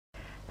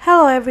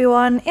Hello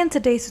everyone, in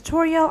today's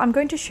tutorial I'm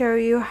going to show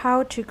you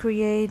how to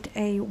create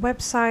a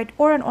website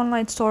or an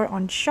online store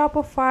on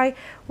Shopify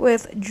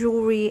with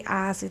jewelry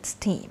as its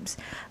themes.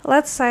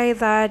 Let's say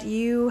that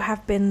you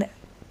have been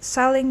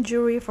selling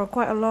jewelry for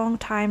quite a long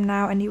time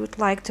now and you would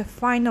like to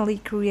finally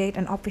create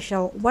an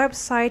official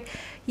website.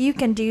 You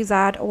can do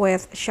that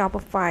with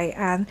Shopify,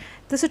 and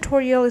this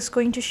tutorial is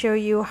going to show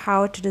you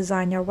how to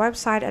design your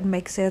website and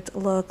makes it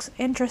look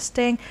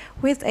interesting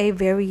with a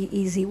very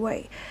easy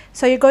way.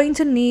 So you're going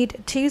to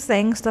need two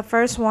things. The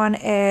first one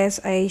is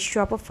a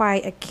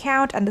Shopify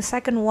account and the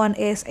second one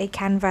is a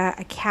Canva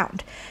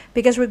account,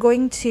 because we're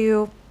going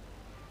to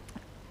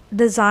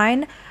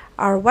design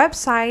our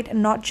website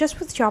not just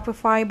with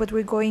Shopify, but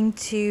we're going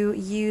to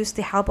use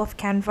the help of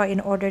Canva in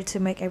order to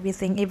make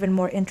everything even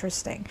more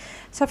interesting.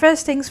 So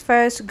first things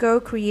first, go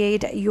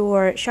create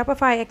your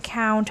Shopify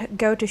account,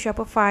 go to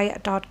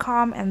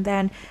shopify.com and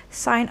then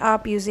sign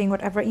up using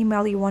whatever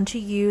email you want to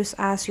use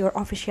as your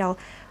official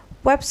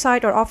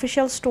website or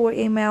official store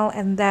email.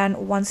 And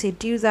then once you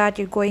do that,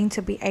 you're going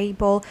to be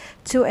able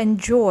to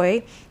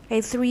enjoy a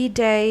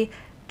 3-day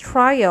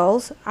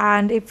trials,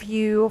 and if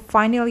you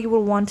finally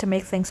will want to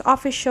make things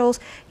official,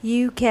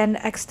 you can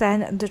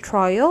extend the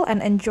trial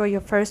and enjoy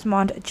your first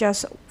month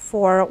just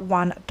for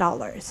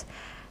 $1.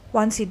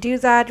 Once you do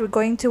that, we're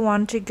going to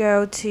want to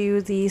go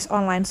to this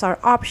online store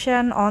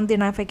option on the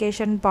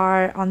navigation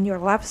bar on your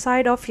left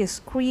side of your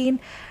screen,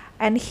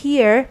 and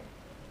here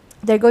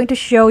they're going to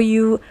show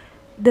you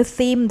the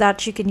theme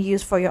that you can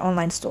use for your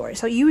online store.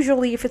 So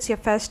usually if it's your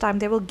first time,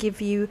 they will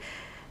give you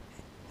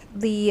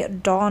the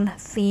Dawn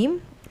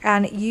theme,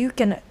 and you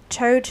can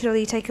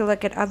totally take a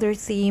look at other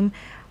theme,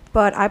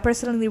 but I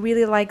personally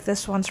really like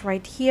this one's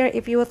right here.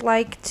 If you would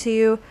like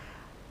to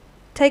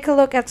take a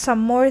look at some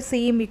more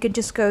theme, you can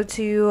just go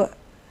to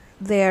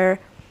their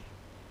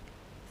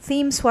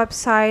themes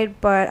website,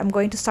 but I'm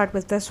going to start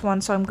with this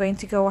one, so I'm going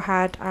to go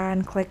ahead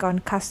and click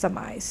on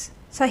customize.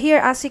 So here,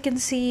 as you can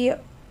see,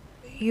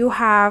 you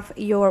have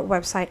your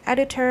website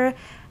editor,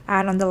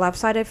 and on the left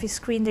side of your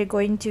screen they're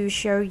going to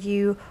show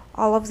you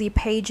all of the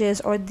pages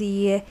or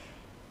the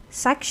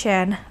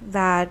section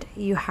that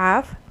you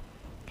have,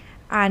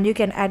 and you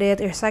can edit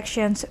your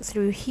sections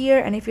through here.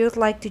 And if you would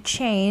like to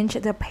change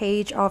the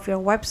page of your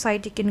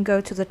website, you can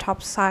go to the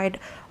top side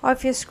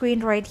of your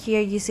screen right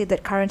here. You see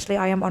that currently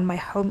I am on my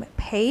home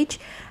page,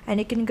 and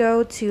you can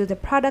go to the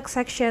product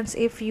sections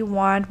if you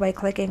want by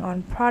clicking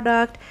on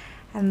product,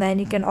 and then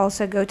you can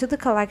also go to the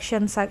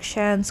collection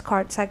sections,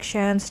 cart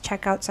sections,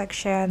 checkout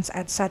sections,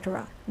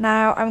 etc.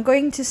 Now I'm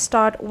going to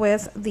start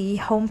with the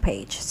home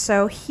page.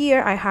 So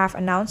here I have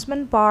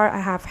announcement bar, I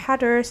have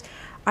headers,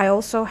 I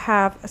also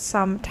have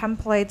some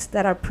templates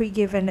that are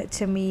pre-given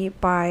to me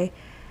by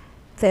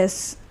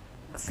this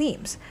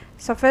themes.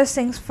 So first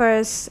things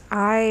first,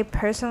 I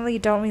personally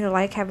don't really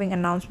like having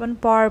announcement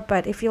bar,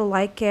 but if you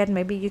like it,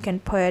 maybe you can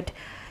put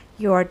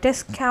your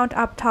discount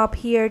up top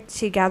here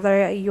to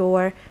gather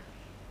your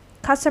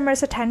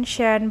customers'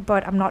 attention,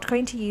 but I'm not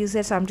going to use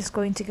it, so I'm just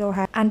going to go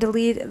ahead and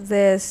delete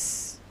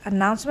this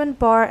announcement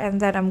bar, and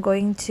then I'm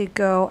going to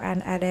go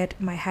and edit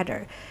my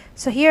header.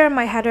 So here in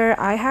my header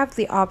I have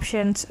the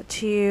options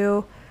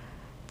to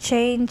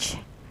change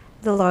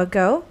the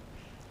logo,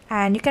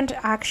 and you can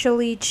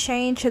actually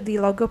change the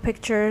logo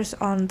pictures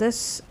on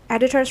this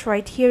editors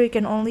right here. You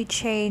can only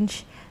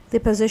change the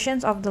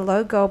positions of the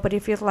logo, but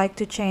if you'd like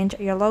to change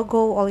your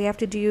logo, all you have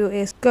to do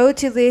is go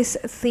to this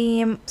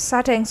theme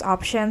settings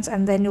options,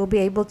 and then you'll be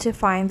able to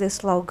find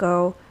this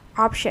logo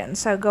option.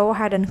 So go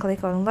ahead and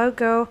click on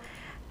logo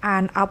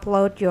and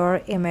upload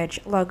your image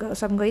logo.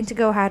 So I'm going to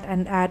go ahead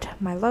and add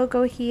my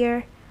logo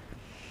here.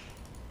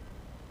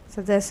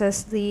 So this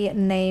is the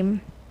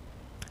name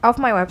of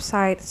my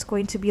website. It's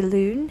going to be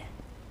Loon,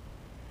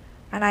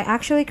 and I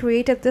actually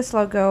created this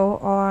logo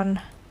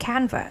on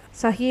Canva.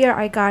 So here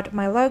I got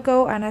my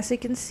logo, and as you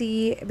can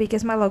see,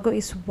 because my logo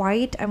is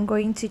white, I'm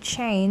going to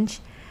change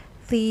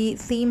the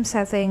theme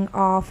setting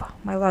of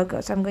my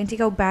logo. So I'm going to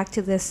go back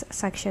to this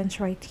sections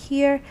right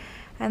here,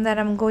 and then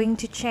I'm going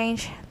to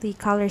change the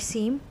color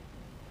scheme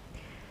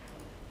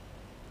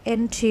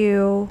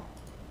into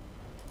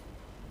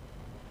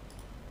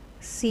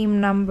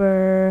theme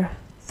number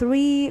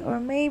 3, or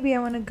maybe I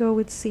want to go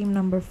with theme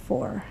number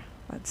 4.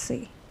 Let's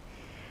see.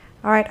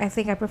 Alright, I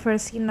think I prefer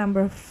theme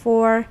number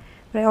 4.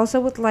 But I also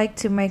would like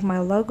to make my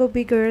logo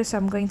bigger, so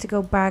I'm going to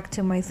go back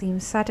to my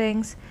theme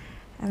settings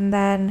and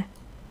then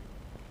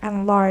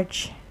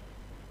enlarge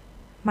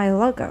my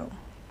logo.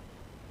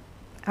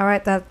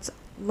 Alright, that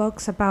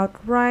looks about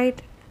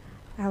right.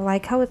 I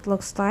like how it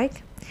looks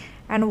like.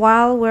 And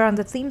while we're on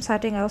the theme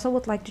setting, I also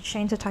would like to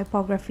change the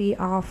typography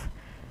of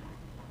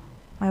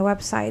my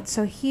website.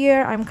 So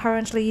here I'm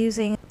currently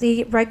using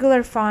the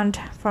regular font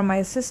for my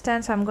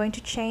assistant, so I'm going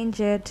to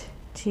change it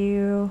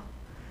to,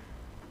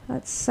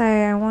 let's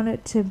say I want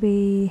it to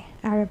be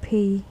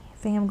RP. I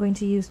think I'm going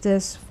to use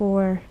this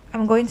for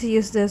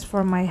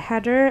my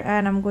header,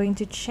 and I'm going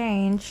to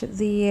change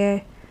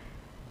the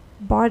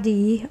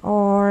body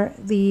or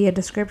the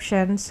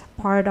descriptions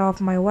part of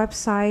my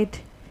website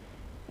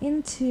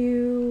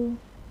into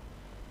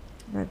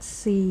let's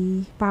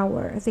see,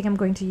 power. I think I'm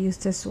going to use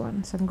this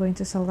one. So I'm going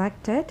to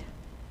select it.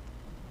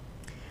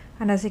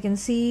 And as you can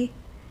see,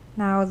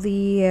 now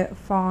the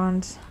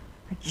fonts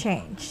are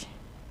changed.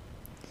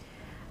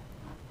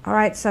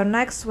 Alright, so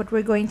next what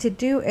we're going to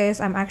do is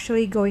I'm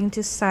actually going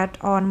to set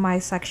on my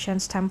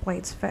sections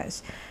templates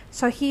first.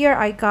 So here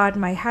I got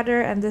my header,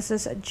 and this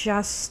is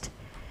just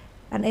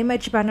an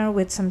image banner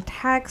with some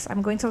text.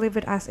 I'm going to leave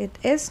it as it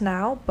is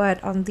now,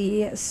 but on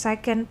the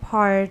second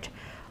part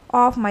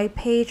of my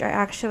page I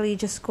actually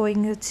just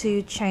going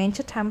to change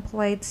the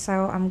template.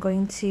 So I'm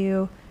going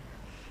to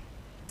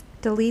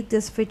delete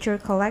this feature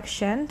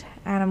collection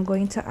and I'm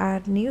going to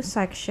add new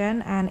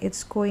section, and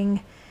it's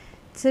going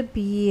to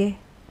be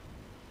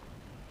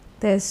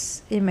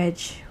this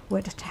image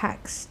with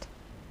text,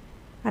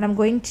 and I'm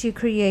going to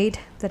create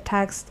the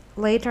text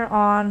later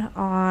on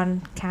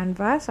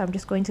Canva, so I'm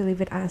just going to leave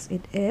it as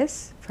it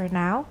is for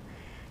now.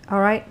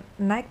 Alright,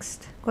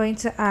 next going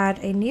to add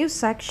a new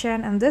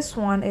section, and this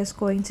one is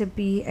going to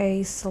be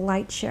a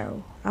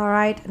slideshow.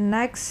 Alright,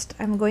 next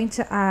I'm going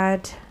to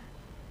add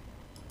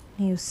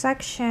new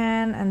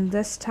section, and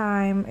this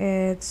time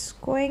it's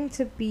going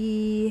to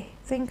be,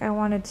 I think I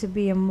want it to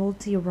be a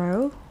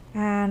multi-row,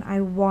 and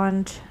I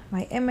want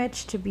my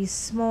image to be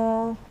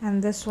small,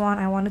 and this one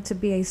I want it to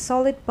be a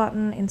solid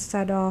button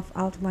instead of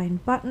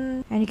outline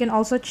button. And you can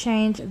also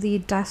change the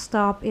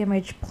desktop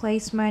image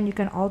placement. You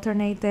can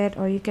alternate it,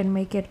 or you can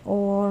make it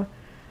all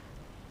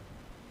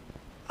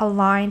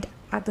aligned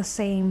at the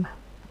same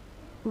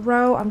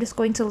row. I'm just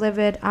going to leave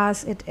it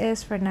as it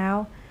is for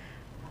now.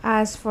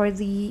 As for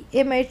the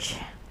image,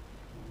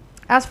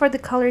 as for the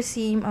color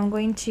scheme, I'm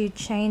going to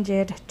change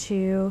it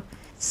to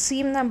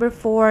seam number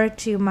 4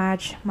 to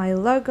match my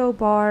logo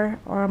bar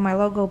or my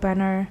logo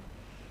banner,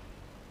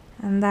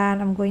 and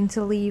then I'm going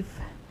to leave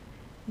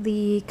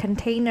the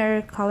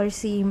container color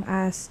scheme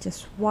as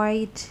just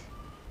white.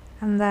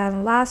 And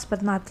then last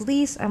but not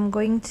least, I'm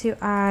going to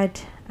add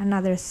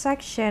another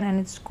section, and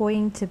it's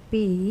going to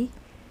be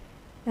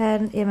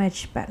an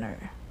image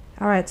banner.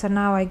 Alright, so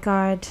now I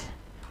got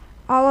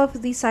all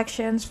of these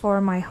sections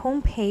for my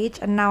home page,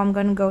 and now I'm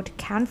going to go to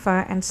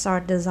Canva and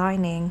start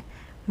designing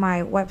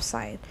my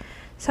website.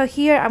 So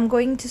here I'm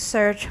going to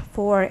search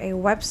for a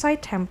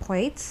website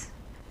template,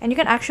 and you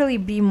can actually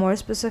be more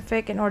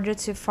specific in order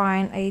to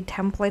find a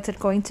template that's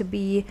going to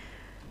be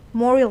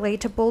more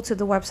relatable to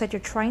the website you're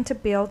trying to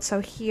build.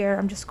 So here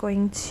I'm just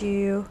going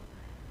to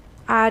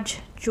add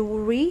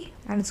jewelry,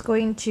 and it's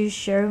going to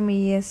show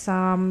me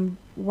some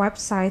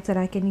websites that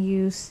I can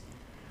use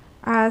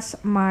as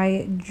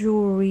my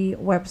jewelry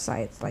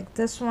websites, like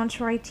this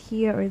one's right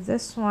here or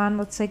this one.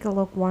 Let's take a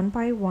look one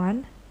by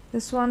one.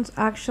 This one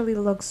actually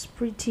looks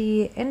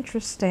pretty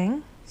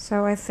interesting,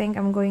 so I think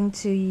I'm going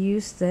to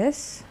use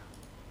this.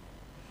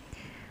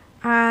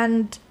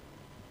 And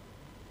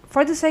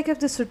for the sake of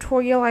this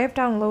tutorial, I have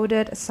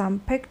downloaded some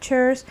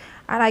pictures,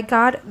 and I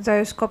got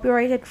those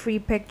copyrighted free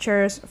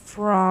pictures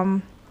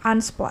from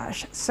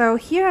Unsplash. So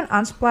here on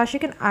Unsplash, you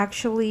can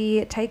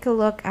actually take a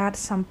look at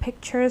some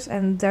pictures,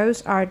 and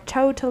those are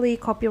totally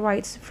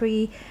copyright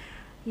free.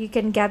 You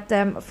can get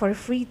them for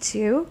free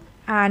too.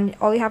 And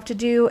all you have to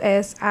do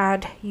is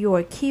add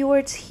your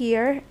keywords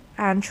here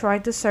and try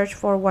to search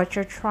for what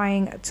you're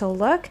trying to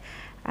look,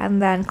 and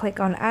then click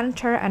on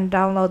enter and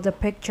download the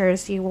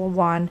pictures you will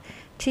want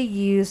to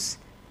use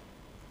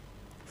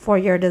for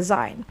your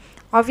design.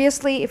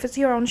 Obviously, if it's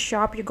your own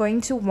shop, you're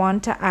going to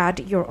want to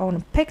add your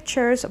own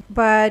pictures,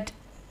 but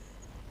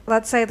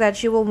let's say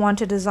that you will want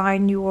to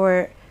design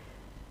your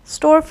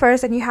store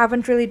first and you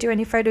haven't really do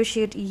any photo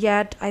shoot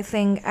yet. I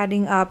think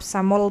adding up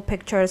some model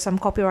pictures, some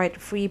copyright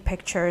free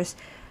pictures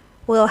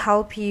will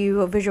help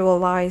you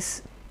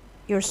visualize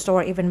your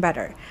store even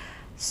better.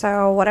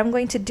 So what I'm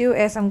going to do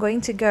is I'm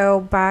going to go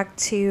back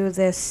to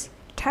this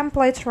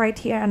template right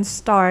here and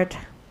start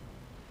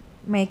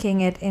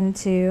making it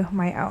into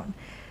my own.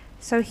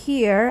 So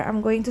here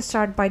I'm going to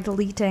start by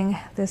deleting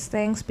these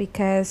things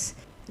because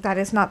that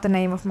is not the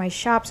name of my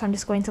shop, so I'm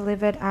just going to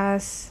leave it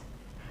as.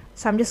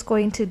 So I'm just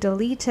going to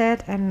delete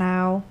it, and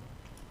now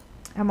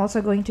I'm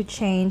also going to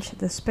change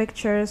these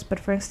pictures. But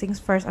first things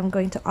first, I'm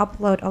going to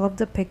upload all of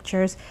the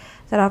pictures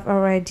that I've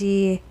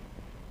already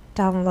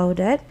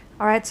downloaded.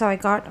 Alright, so I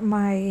got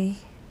my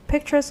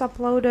pictures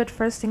uploaded.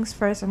 First things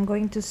first, I'm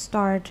going to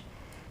start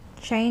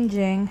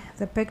changing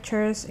the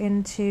pictures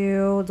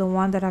into the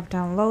one that I've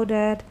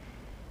downloaded.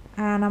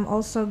 And I'm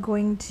also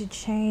going to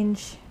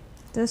change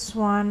this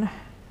one.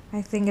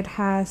 I think it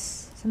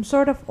has some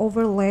sort of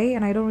overlay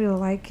and I don't really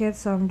like it,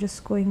 so I'm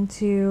just going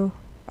to,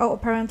 oh,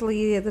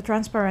 apparently the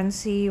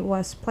transparency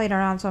was played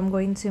around, so I'm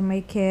going to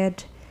make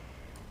it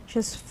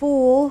just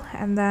full.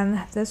 And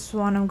then this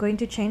one, I'm going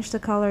to change the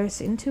colors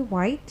into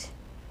white,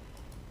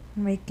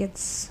 make it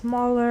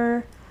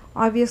smaller.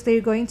 Obviously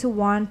you're going to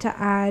want to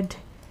add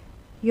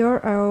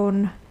your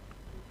own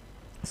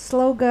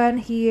slogan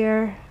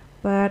here,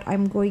 but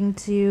I'm going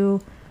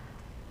to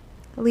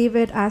leave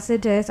it as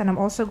it is, and I'm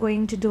also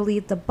going to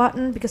delete the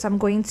button because I'm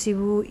going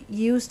to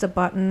use the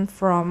button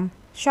from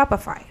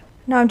Shopify.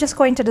 Now I'm just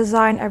going to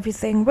design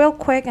everything real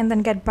quick and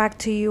then get back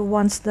to you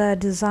once the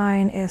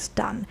design is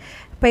done.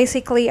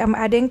 Basically, I'm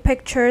adding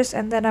pictures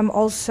and then I'm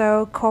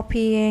also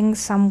copying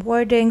some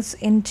wordings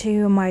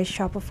into my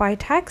Shopify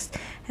text.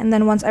 And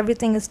then once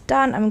everything is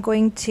done, I'm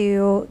going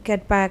to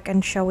get back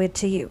and show it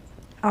to you.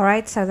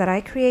 Alright, so that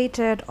I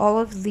created all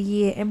of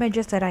the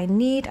images that I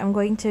need, I'm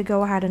going to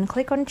go ahead and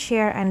click on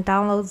share and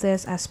download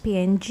this as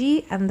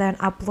PNG and then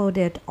upload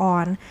it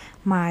on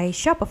my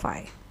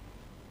Shopify.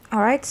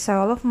 Alright,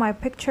 so all of my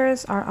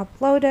pictures are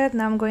uploaded.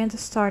 Now I'm going to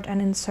start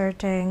and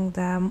inserting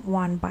them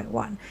one by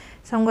one.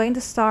 So I'm going to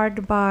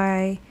start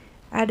by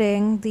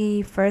adding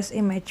the first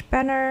image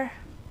banner.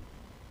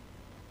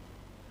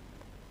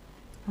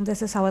 And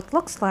this is how it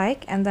looks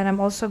like. And then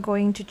I'm also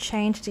going to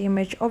change the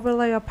image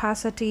overlay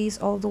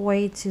opacities all the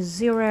way to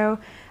 0.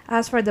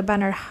 As for the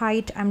banner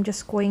height, I'm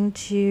just going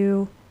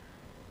to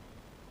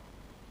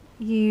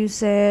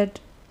use it.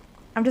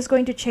 I'm just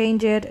going to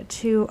change it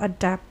to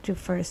adapt to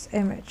first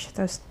image.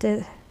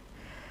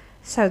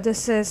 So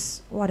this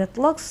is what it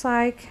looks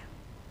like.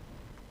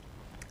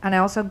 And I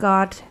also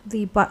got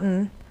the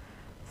button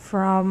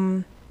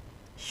from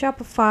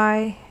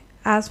Shopify.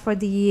 As for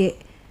the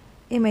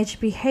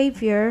image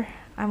behavior,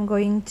 I'm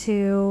going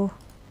to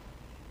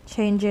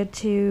change it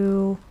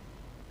to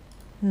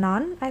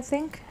none, I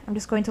think. I'm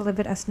just going to leave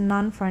it as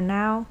none for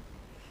now.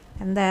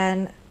 And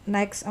then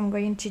next, I'm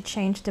going to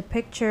change the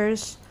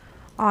pictures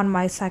on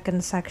my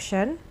second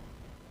section.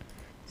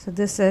 So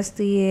this is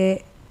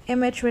the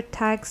image with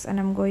text, and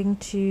I'm going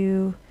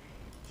to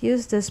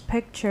use these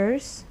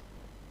pictures,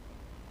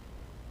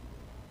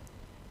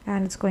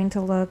 and it's going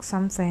to look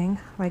something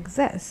like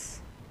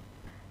this.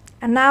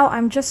 And now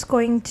I'm just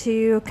going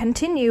to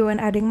continue and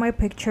adding my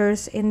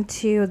pictures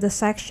into the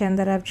section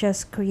that I've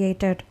just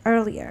created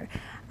earlier.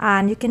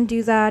 And you can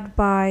do that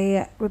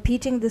by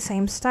repeating the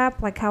same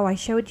step like how I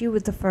showed you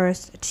with the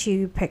first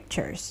two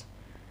pictures.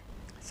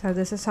 So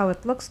this is how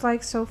it looks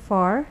like so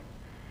far,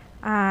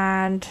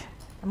 and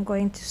I'm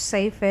going to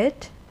save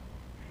it.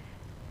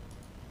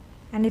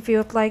 And if you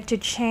would like to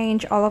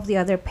change all of the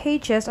other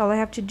pages, all I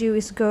have to do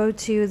is go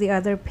to the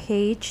other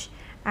page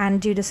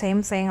and do the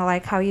same thing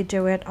like how you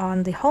do it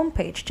on the home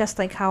page, just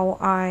like how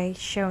I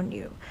shown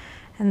you.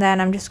 And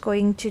then I'm just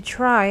going to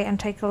try and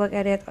take a look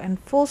at it in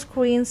full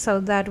screen so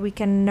that we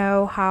can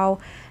know how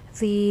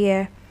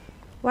the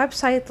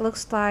website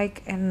looks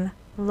like in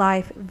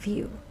live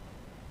view.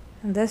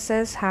 And this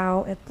is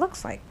how it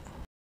looks like.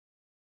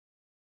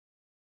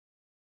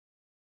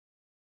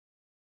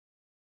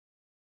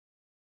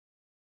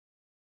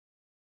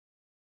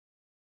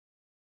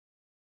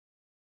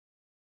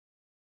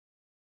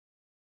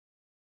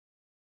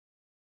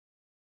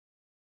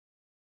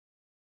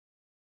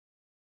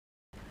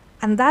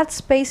 And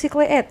that's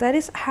basically it. That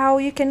is how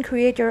you can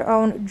create your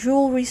own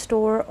jewelry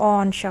store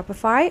on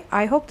Shopify.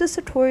 I hope this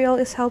tutorial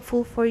is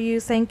helpful for you.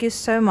 Thank you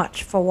so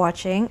much for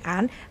watching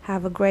and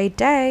have a great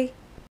day.